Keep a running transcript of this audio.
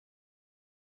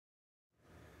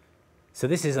So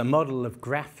this is a model of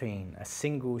graphene, a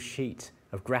single sheet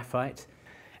of graphite.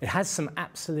 It has some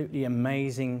absolutely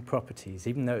amazing properties,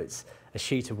 even though it's a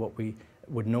sheet of what we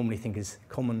would normally think is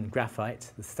common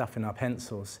graphite, the stuff in our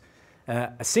pencils.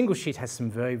 A single sheet has some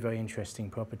very, very interesting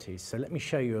properties. So let me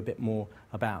show you a bit more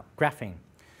about graphene.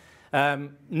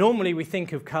 Normally we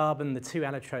think of carbon, the two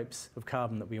allotropes of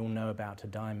carbon that we all know about are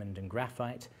diamond and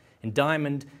graphite. In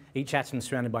diamond, each atom is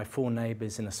surrounded by four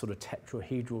neighbours in a sort of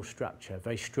tetrahedral structure, a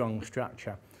very strong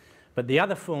structure. But the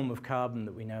other form of carbon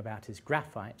that we know about is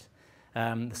graphite.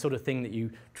 The sort of thing that you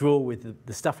draw with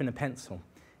the stuff in a pencil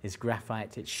is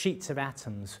graphite. It's sheets of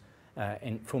atoms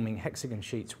forming hexagon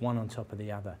sheets, one on top of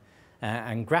the other.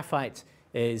 And graphite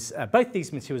is, both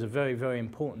these materials are very, very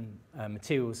important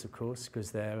materials, of course,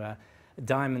 because they're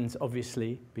diamonds,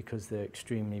 obviously, because they're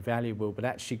extremely valuable, but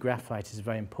actually graphite is a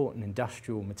very important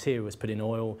industrial material. It's put in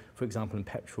oil, for example, in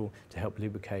petrol to help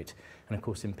lubricate, and of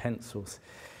course in pencils.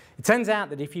 It turns out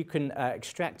that if you can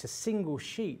extract a single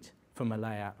sheet from a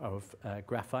layer of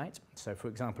graphite, so for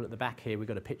example at the back here we've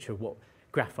got a picture of what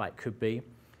graphite could be,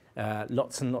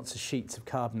 lots and lots of sheets of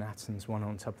carbon atoms, one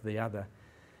on top of the other.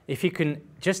 If you can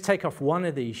just take off one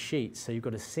of these sheets, so you've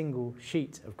got a single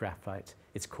sheet of graphite,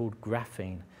 it's called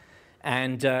graphene.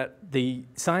 And the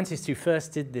scientists who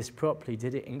first did this properly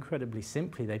did it incredibly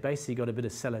simply. They basically got a bit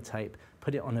of sellotape,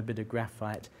 put it on a bit of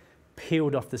graphite,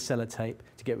 peeled off the sellotape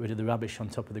to get rid of the rubbish on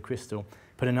top of the crystal,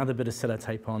 put another bit of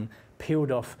sellotape on, peeled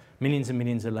off millions and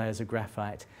millions of layers of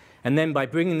graphite. And then by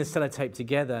bringing the sellotape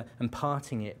together and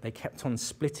parting it, they kept on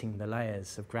splitting the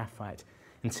layers of graphite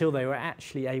until they were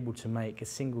actually able to make a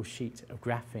single sheet of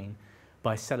graphene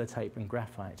by sellotape and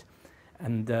graphite.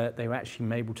 And they were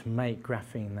actually able to make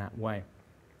graphene that way.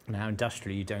 Now,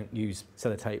 industrially, you don't use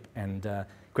sellotape and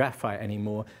graphite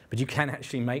anymore, but you can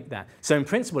actually make that. So in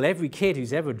principle, every kid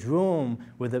who's ever drawn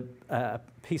with a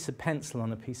piece of pencil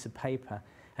on a piece of paper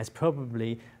has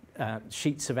probably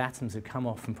sheets of atoms have come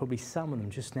off, and probably some of them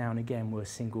just now and again were a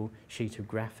single sheet of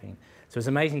graphene. So it's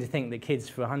amazing to think that kids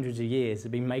for hundreds of years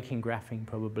have been making graphene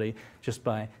probably just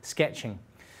by sketching.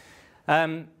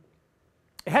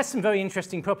 It has some very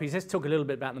interesting properties. Let's talk a little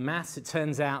bit about the maths. It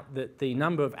turns out that the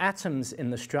number of atoms in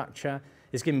the structure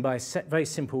is given by a very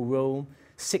simple rule,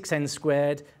 6n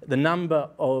squared. The number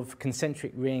of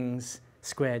concentric rings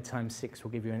squared times 6 will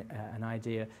give you an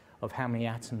idea of how many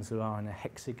atoms there are in a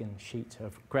hexagon sheet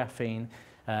of graphene.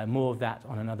 More of that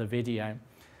on another video.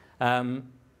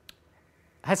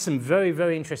 Has some very,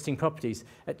 very interesting properties.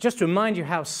 Just to remind you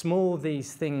how small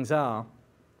these things are,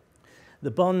 the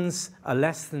bonds are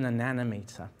less than a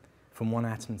nanometer from one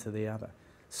atom to the other.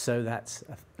 So that's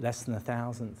less than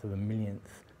 1,000th of a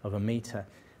millionth of a meter.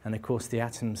 And of course, the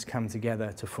atoms come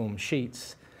together to form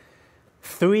sheets.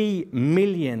 3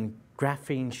 million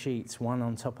graphene sheets, one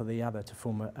on top of the other, to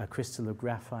form a crystal of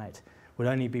graphite would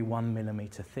only be 1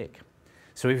 millimeter thick.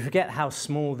 So we forget how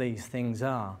small these things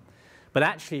are. But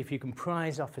actually, if you can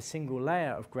prise off a single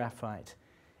layer of graphite,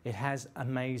 it has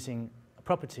amazing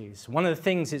properties. One of the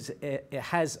things is it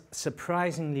has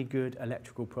surprisingly good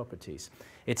electrical properties.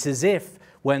 It's as if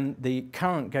when the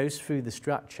current goes through the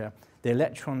structure, the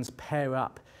electrons pair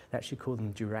up. They actually call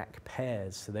them Dirac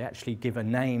pairs. So they actually give a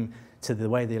name to the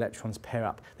way the electrons pair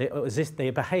up. They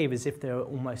behave as if they're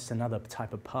almost another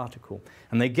type of particle.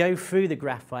 And they go through the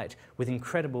graphite with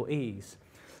incredible ease,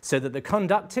 so that the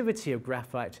conductivity of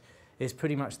graphite is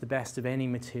pretty much the best of any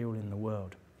material in the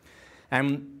world.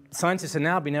 And scientists have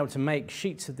now been able to make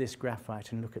sheets of this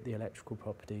graphite and look at the electrical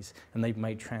properties, and they've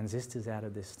made transistors out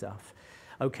of this stuff.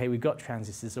 Okay, we've got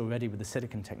transistors already with the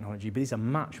silicon technology, but these are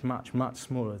much, much, much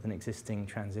smaller than existing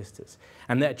transistors.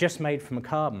 And they're just made from a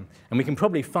carbon. And we can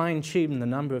probably fine-tune the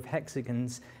number of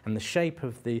hexagons and the shape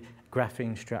of the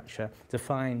graphene structure to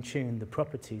fine-tune the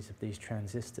properties of these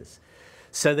transistors.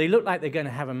 So they look like they're going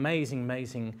to have amazing,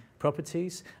 amazing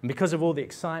properties. And because of all the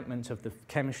excitement of the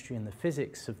chemistry and the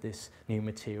physics of this new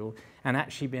material, and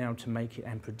actually being able to make it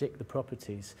and predict the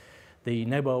properties, the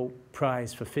Nobel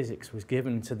Prize for Physics was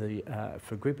given to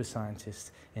for a group of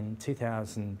scientists in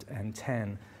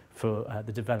 2010 for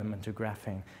the development of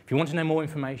graphene. If you want to know more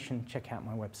information, check out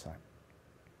my website.